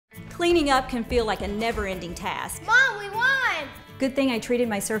Cleaning up can feel like a never-ending task. Mom, we won! Good thing I treated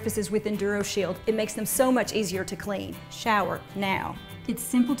my surfaces with EnduroShield. It makes them so much easier to clean. Shower now. It's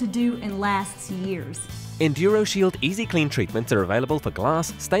simple to do and lasts years. EnduroShield Easy Clean treatments are available for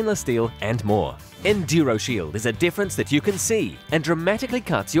glass, stainless steel and more. EnduroShield is a difference that you can see and dramatically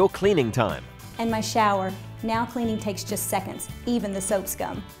cuts your cleaning time. And my shower. Now cleaning takes just seconds, even the soap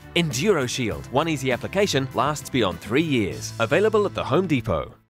scum. EnduroShield, one easy application, lasts beyond 3 years. Available at the Home Depot.